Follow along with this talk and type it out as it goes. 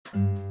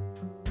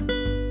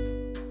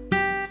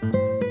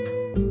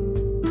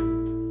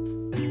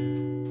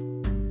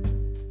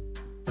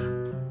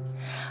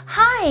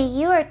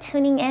for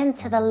tuning in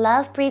to the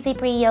Love Breezy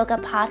Bree Yoga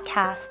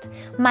podcast.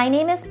 My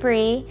name is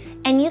Bree,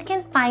 and you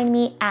can find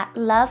me at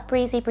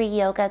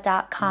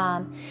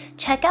lovebreezybreeyoga.com.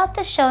 Check out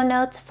the show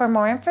notes for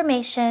more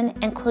information,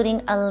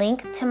 including a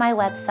link to my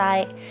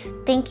website.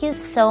 Thank you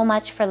so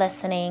much for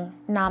listening.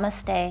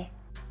 Namaste.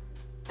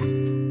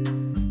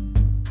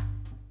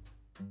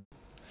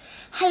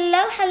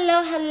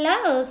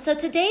 Hello. So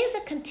today is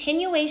a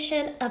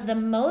continuation of the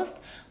most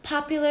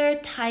popular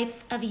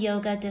types of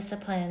yoga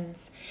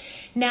disciplines.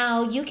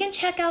 Now, you can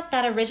check out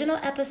that original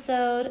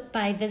episode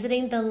by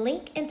visiting the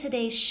link in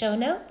today's show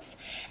notes.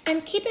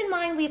 And keep in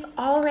mind, we've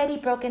already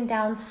broken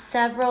down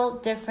several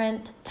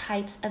different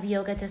types of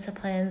yoga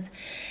disciplines.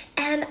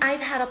 And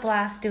I've had a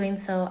blast doing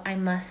so, I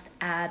must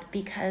add,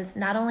 because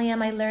not only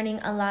am I learning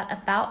a lot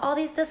about all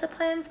these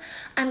disciplines,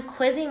 I'm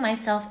quizzing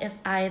myself if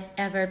I've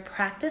ever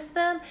practiced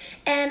them.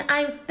 And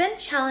I've been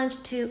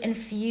challenged to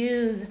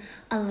infuse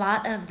a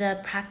lot of the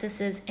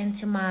practices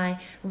into my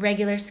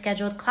regular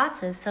scheduled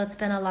classes. So it's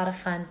been a lot of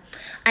fun.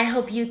 I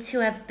hope you too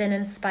have been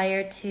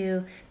inspired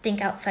to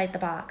think outside the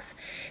box.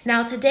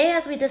 Now, today,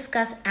 as we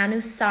discuss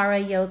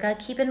Anusara yoga,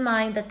 keep in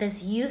mind that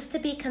this used to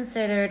be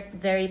considered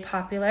very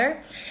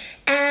popular.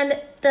 And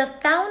the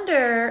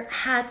founder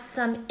had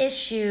some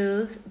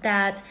issues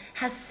that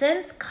has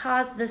since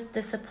caused this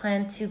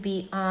discipline to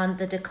be on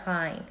the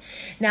decline.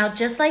 Now,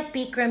 just like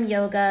Bikram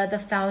yoga, the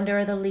founder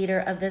or the leader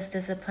of this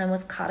discipline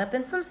was caught up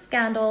in some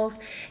scandals.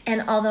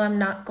 And although I'm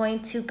not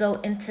going to go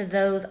into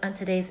those on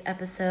today's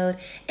episode,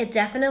 it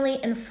definitely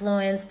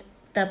influenced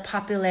the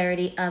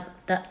popularity of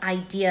the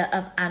idea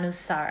of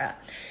Anusara.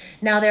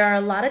 Now, there are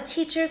a lot of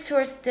teachers who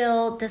are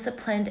still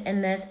disciplined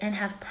in this and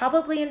have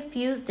probably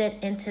infused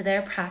it into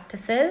their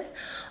practices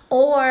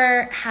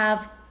or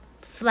have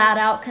flat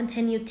out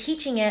continued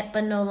teaching it,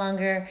 but no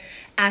longer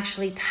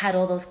actually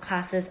title those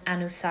classes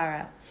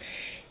Anusara.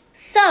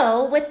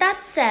 So with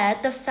that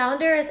said, the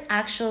founder is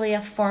actually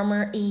a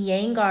former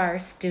Iyengar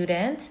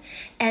student.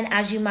 And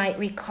as you might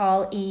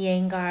recall,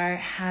 Iyengar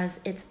has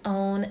its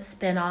own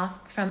spinoff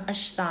from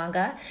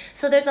Ashtanga.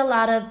 So there's a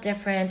lot of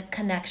different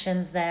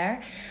connections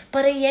there.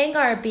 But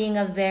Iyengar being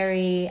a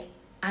very,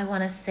 I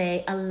want to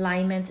say,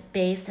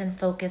 alignment-based and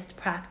focused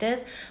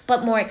practice,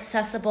 but more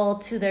accessible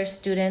to their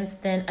students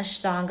than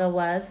Ashtanga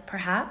was,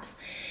 perhaps.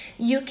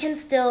 You can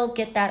still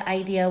get that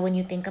idea when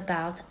you think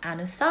about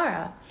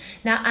Anusara.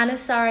 Now,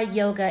 Anusara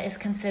yoga is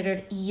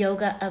considered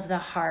yoga of the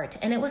heart,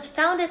 and it was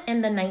founded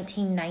in the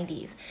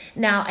 1990s.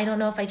 Now, I don't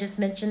know if I just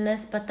mentioned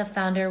this, but the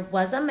founder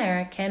was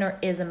American or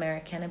is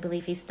American. I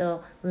believe he's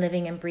still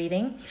living and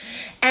breathing.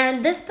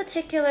 And this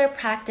particular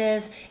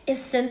practice is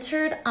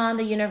centered on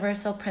the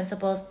universal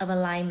principles of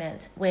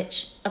alignment,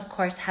 which, of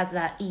course, has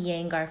that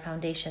Iyengar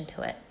foundation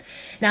to it.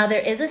 Now,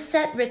 there is a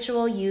set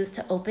ritual used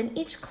to open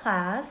each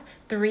class,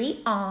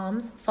 3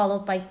 Oms,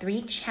 followed by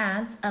 3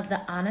 chants of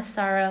the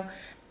Anusara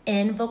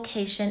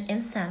invocation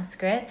in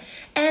Sanskrit.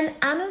 And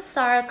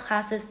Anusara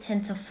classes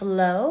tend to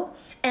flow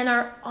and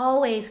are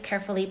always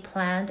carefully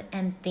planned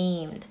and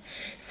themed.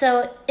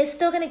 So it's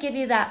still going to give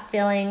you that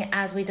feeling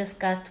as we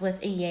discussed with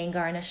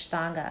Iyengar and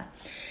Ashtanga.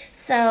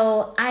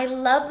 So I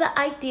love the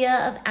idea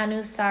of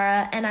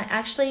Anusara, and I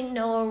actually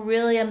know a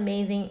really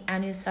amazing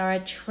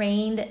Anusara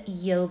trained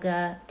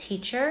yoga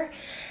teacher,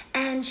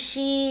 and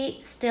she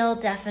still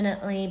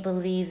definitely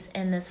believes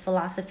in this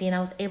philosophy, and I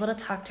was able to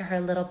talk to her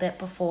a little bit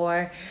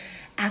before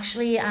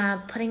actually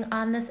putting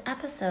on this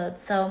episode.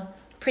 So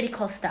pretty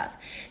cool stuff.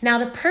 Now,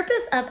 the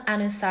purpose of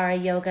Anusara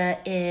yoga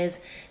is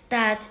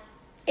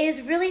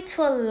really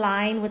to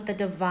align with the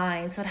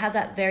divine. So it has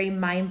that very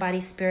mind,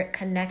 body, spirit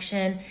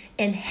connection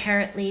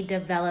inherently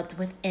developed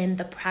within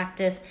the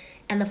practice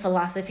and the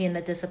philosophy and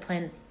the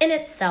discipline in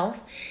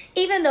itself,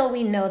 even though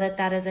we know that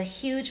that is a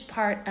huge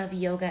part of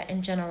yoga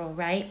in general,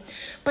 right?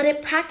 But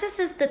it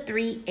practices the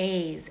 3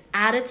 A's: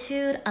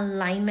 attitude,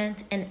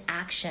 alignment, and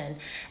action.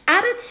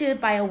 Attitude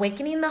by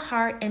awakening the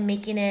heart and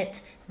making it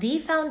the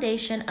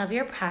foundation of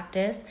your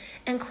practice,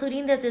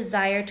 including the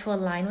desire to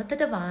align with the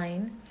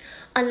divine.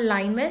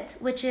 Alignment,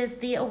 which is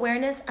the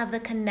awareness of the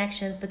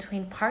connections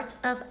between parts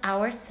of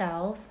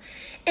ourselves.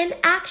 And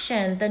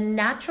action, the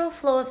natural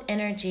flow of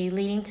energy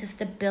leading to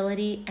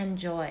stability and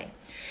joy.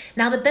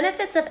 Now, the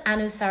benefits of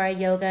Anusara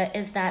yoga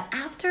is that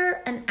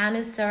after an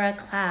Anusara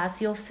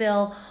class, you'll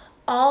feel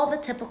all the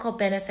typical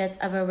benefits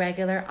of a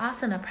regular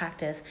asana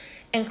practice,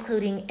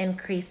 including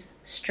increased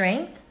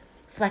strength,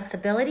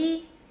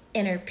 flexibility,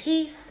 inner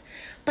peace.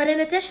 But in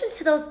addition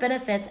to those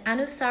benefits,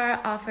 Anusara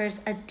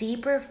offers a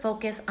deeper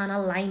focus on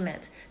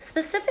alignment,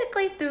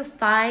 specifically through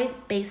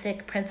 5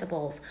 basic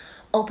principles: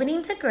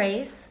 opening to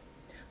grace,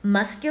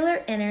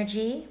 muscular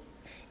energy,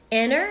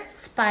 inner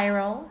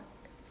spiral,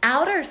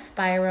 outer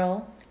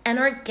spiral, and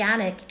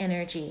organic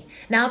energy.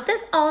 Now, if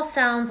this all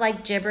sounds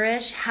like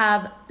gibberish,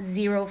 have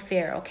zero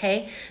fear,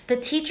 okay? The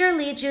teacher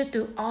leads you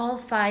through all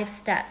 5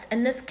 steps,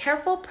 and this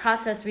careful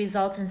process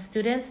results in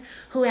students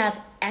who have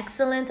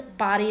excellent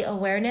body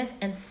awareness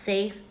and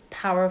safe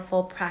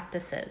powerful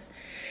practices.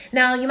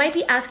 Now, you might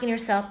be asking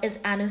yourself, is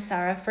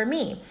Anusara for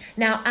me?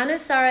 Now,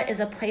 Anusara is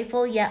a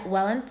playful yet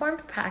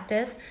well-informed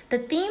practice. The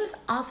themes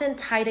often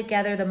tie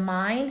together the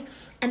mind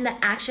and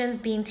the actions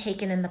being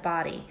taken in the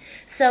body.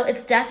 So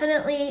it's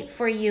definitely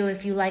for you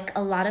if you like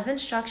a lot of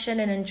instruction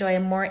and enjoy a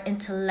more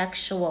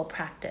intellectual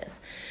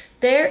practice.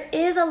 There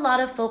is a lot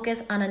of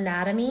focus on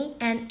anatomy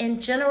and in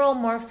general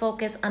more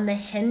focus on the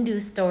Hindu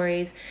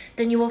stories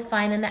than you will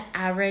find in the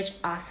average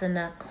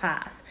asana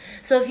class.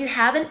 So if you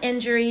have an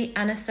injury,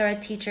 Anusara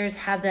teachers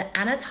have the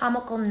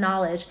anatomical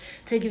knowledge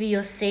to give you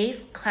a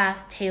safe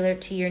class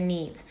tailored to your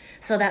needs.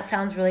 So that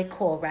sounds really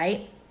cool,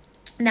 right?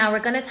 Now we're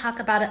going to talk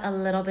about it a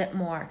little bit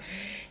more.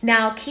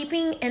 Now,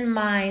 keeping in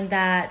mind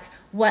that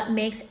what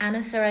makes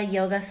Anusara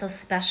yoga so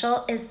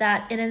special is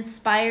that it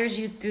inspires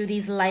you through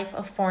these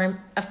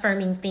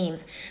life-affirming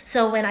themes.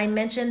 So when I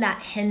mentioned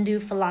that Hindu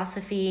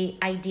philosophy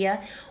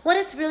idea, what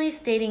it's really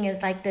stating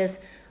is like this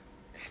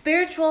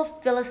spiritual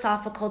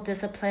philosophical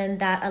discipline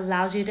that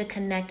allows you to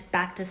connect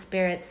back to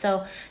spirit.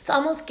 So it's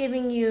almost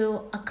giving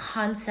you a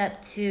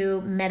concept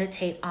to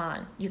meditate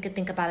on. You could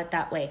think about it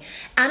that way.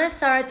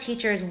 Anusara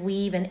teachers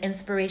weave an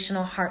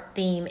inspirational heart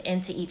theme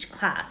into each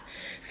class.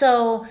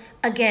 So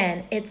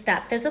again, it's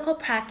that physical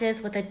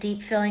practice with a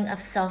deep feeling of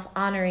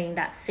self-honoring,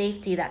 that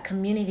safety, that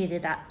community,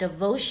 that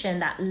devotion,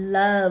 that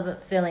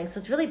love feeling.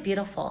 So it's really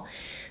beautiful.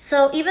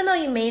 So even though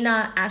you may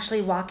not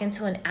actually walk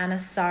into an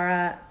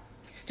Anusara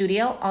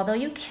studio, although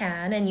you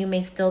can, and you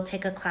may still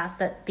take a class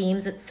that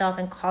themes itself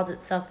and calls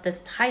itself this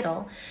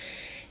title,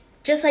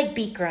 just like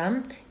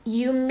Bikram,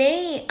 you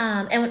may,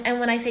 and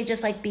when I say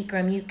just like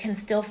Bikram, you can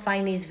still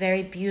find these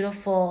very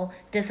beautiful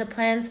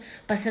disciplines,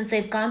 but since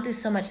they've gone through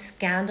so much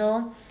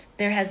scandal,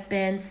 there has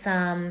been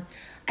some,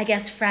 I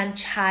guess,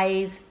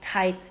 franchisement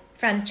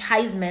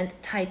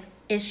type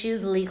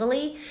issues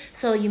legally,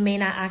 so you may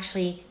not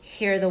actually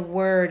hear the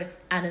word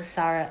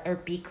Anusara or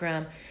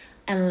Bikram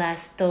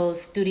unless those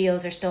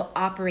studios are still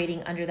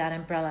operating under that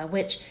umbrella,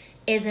 which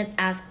isn't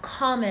as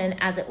common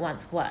as it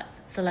once was.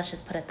 So let's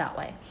just put it that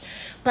way.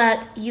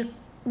 But you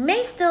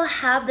may still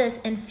have this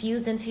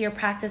infused into your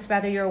practice,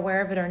 whether you're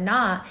aware of it or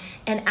not.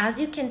 And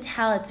as you can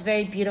tell, it's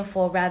very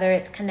beautiful, whether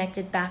it's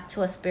connected back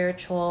to a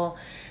spiritual,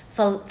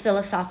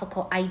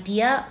 philosophical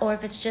idea, or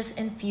if it's just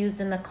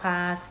infused in the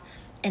class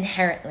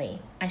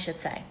inherently, I should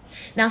say.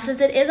 Now,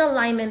 since it is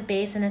alignment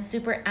based and it's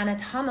super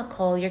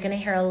anatomical, you're going to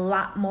hear a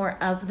lot more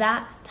of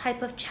that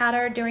type of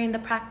chatter during the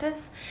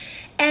practice.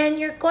 And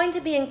you're going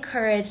to be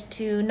encouraged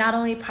to not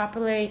only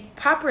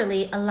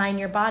properly align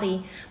your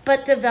body,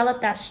 but develop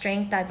that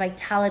strength, that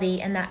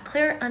vitality, and that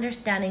clear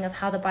understanding of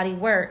how the body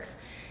works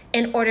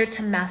in order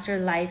to master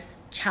life's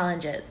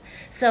challenges.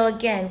 So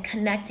again,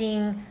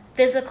 connecting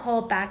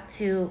physical back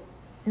to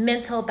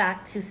mental,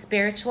 back to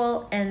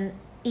spiritual, and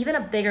even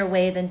a bigger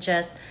way than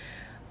just,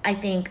 I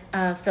think,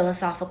 a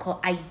philosophical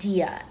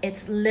idea.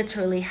 It's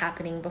literally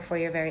happening before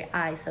your very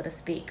eyes, so to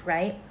speak,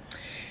 right?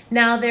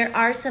 Now, there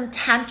are some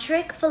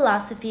tantric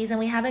philosophies, and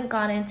we haven't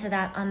gone into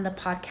that on the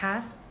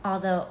podcast,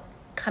 although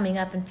coming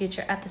up in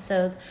future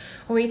episodes,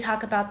 where we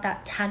talk about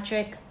that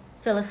tantric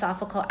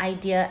philosophical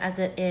idea as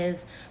it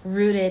is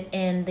rooted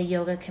in the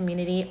yoga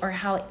community, or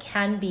how it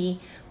can be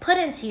put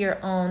into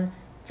your own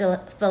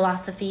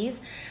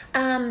philosophies.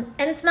 And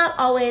it's not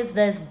always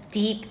this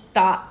deep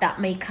thought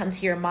that may come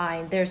to your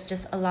mind. There's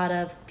just a lot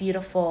of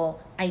beautiful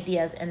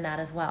ideas in that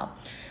as well.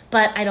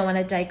 But I don't want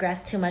to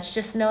digress too much.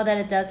 Just know that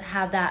it does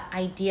have that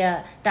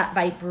idea, that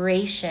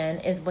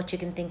vibration is what you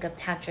can think of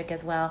tantric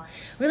as well,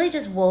 really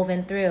just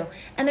woven through.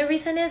 And the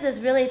reason is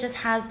really it just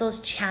has those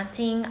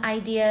chanting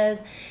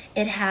ideas.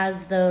 It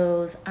has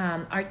those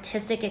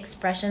artistic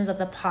expressions of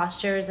the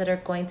postures that are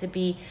going to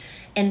be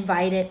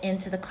invited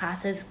into the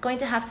classes. It's going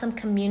to have some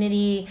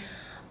community,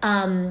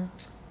 kind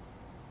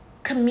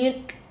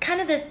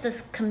of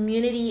this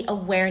community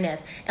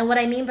awareness. And what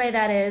I mean by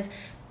that is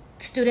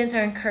students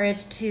are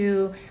encouraged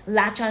to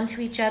latch onto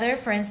each other.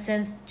 For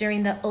instance,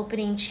 during the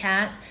opening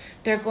chant,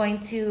 they're going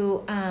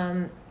to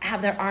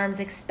have their arms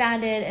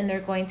expanded, and they're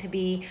going to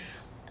be,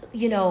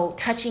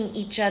 touching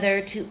each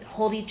other to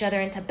hold each other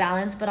into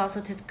balance, but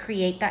also to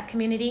create that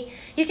community.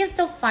 You can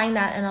still find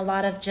that in a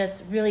lot of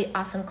just really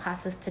awesome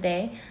classes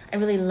today. I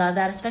really love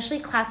that, especially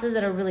classes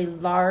that are really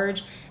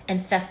large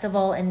and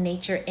festival in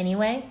nature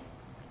anyway.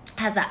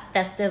 Has that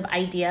festive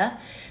idea.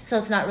 So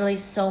it's not really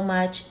so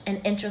much an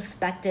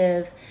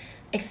introspective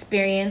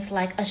experience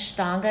like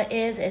Ashtanga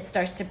is. It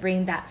starts to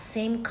bring that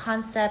same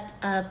concept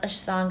of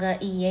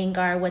Ashtanga,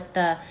 Iyengar, with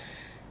the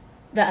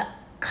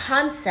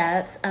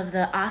concepts of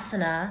the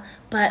asana,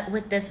 but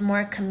with this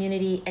more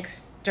community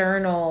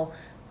external,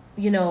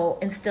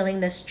 instilling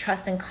this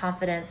trust and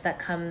confidence that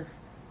comes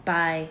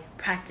by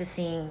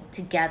practicing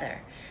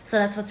together. So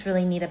that's what's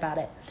really neat about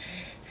it.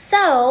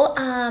 So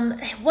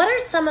what are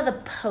some of the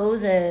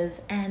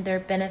poses and their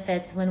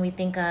benefits when we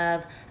think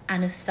of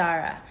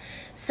Anusara?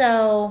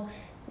 So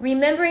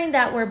remembering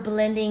that we're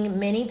blending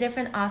many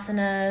different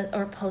asanas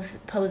or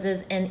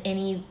poses in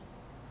any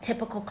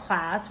typical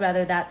class,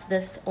 whether that's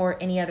this or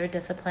any other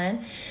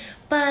discipline.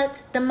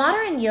 But the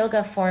modern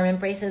yoga form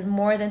embraces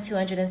more than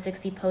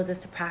 260 poses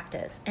to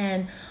practice.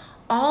 And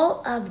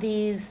all of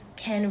these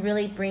can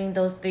really bring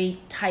those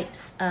three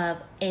types of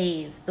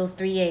A's, those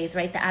three A's,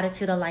 right? The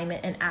attitude,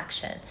 alignment, and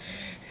action.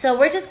 So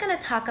we're just going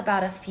to talk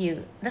about a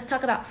few. Let's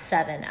talk about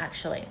 7,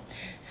 actually.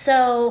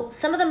 So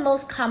some of the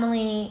most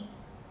commonly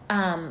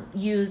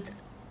used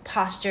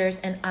postures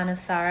in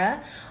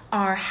Anusara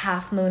are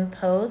half moon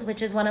pose,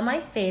 which is one of my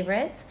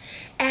favorites.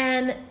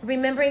 And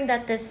remembering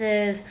that this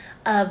is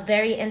a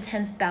very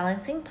intense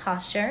balancing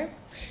posture.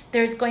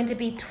 There's going to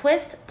be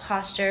twist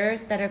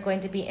postures that are going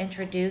to be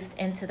introduced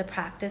into the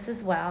practice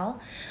as well.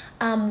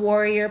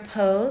 Warrior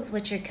pose,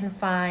 which you can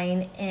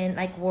find in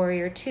like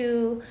Warrior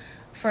 2,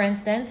 for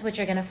instance, which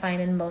you're going to find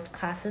in most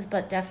classes,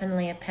 but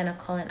definitely a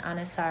pinnacle in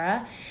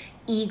Anusara.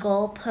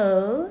 Eagle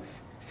pose.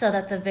 So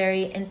that's a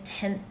very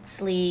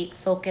intensely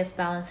focused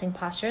balancing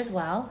posture as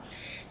well.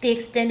 The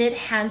extended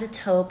hand to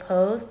toe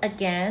pose,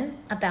 again,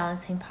 a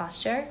balancing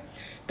posture.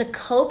 The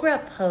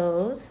cobra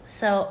pose,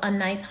 so a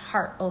nice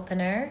heart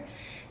opener.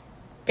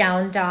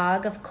 Down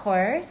dog, of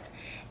course.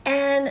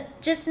 And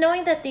just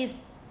knowing that these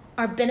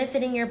are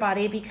benefiting your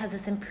body because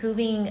it's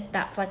improving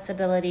that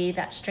flexibility,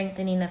 that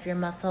strengthening of your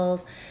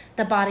muscles,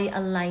 the body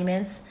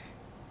alignments,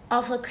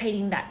 also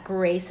creating that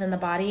grace in the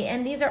body.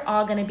 And these are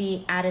all going to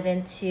be added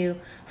into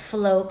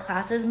flow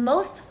classes,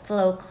 most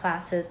flow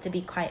classes, to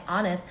be quite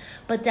honest,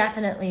 but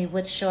definitely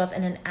would show up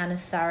in an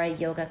Anusara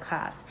yoga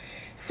class.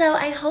 So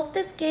I hope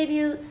this gave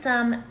you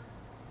some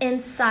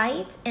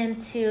insight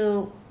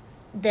into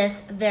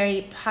this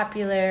very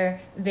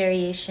popular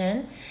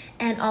variation.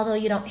 And although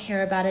you don't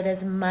hear about it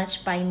as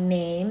much by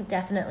name,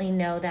 definitely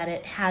know that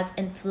it has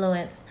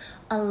influenced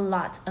a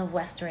lot of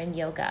Western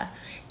yoga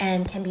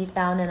and can be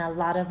found in a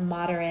lot of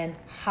modern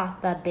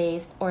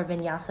hatha-based or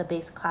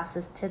vinyasa-based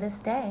classes to this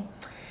day.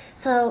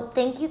 So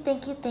thank you.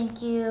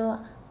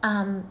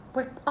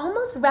 We're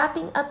almost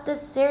wrapping up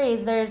this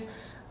series. There's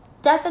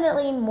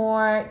definitely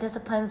more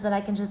disciplines that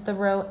I can just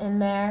throw in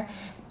there,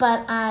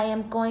 but I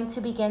am going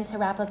to begin to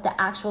wrap up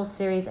the actual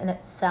series in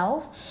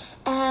itself.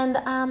 And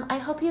I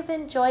hope you've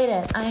enjoyed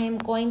it. I am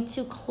going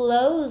to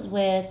close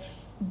with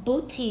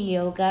Booty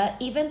Yoga,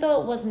 even though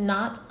it was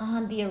not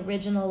on the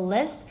original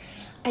list.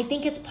 I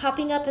think it's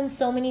popping up in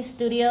so many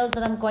studios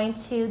that I'm going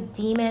to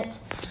deem it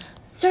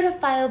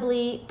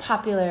certifiably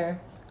popular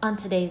on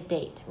today's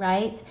date,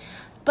 right?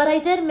 But I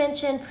did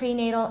mention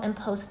prenatal and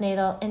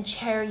postnatal and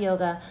chair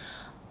yoga.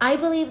 I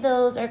believe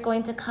those are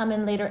going to come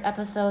in later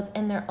episodes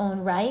in their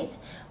own right,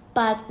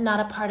 but not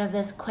a part of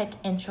this quick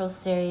intro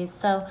series.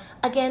 So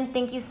again,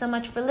 thank you so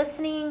much for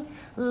listening.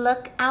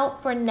 Look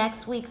out for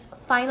next week's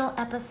final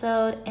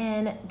episode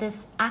in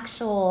this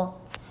actual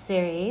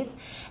series,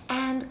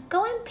 and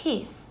go in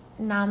peace.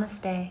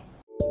 Namaste.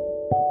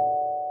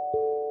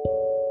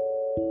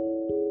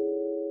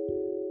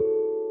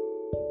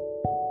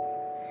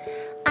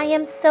 I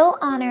am so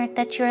honored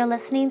that you are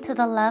listening to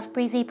the Love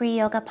Breezy Bree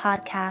Yoga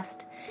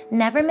podcast.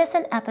 Never miss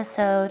an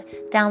episode.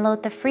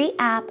 Download the free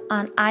app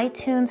on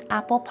iTunes,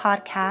 Apple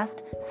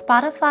Podcast,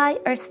 Spotify,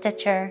 or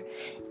Stitcher.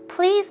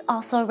 Please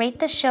also rate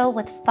the show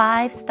with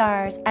 5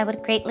 stars. I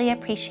would greatly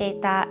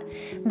appreciate that.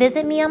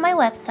 Visit me on my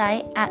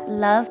website at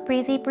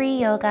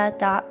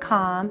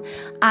lovebreezybreeyoga.com.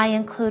 I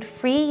include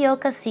free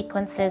yoga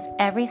sequences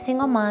every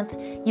single month.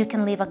 You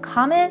can leave a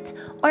comment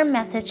or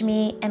message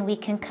me and we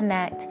can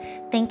connect.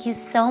 Thank you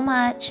so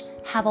much.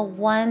 Have a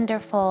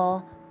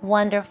wonderful,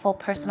 wonderful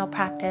personal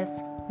practice.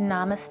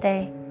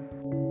 Namaste.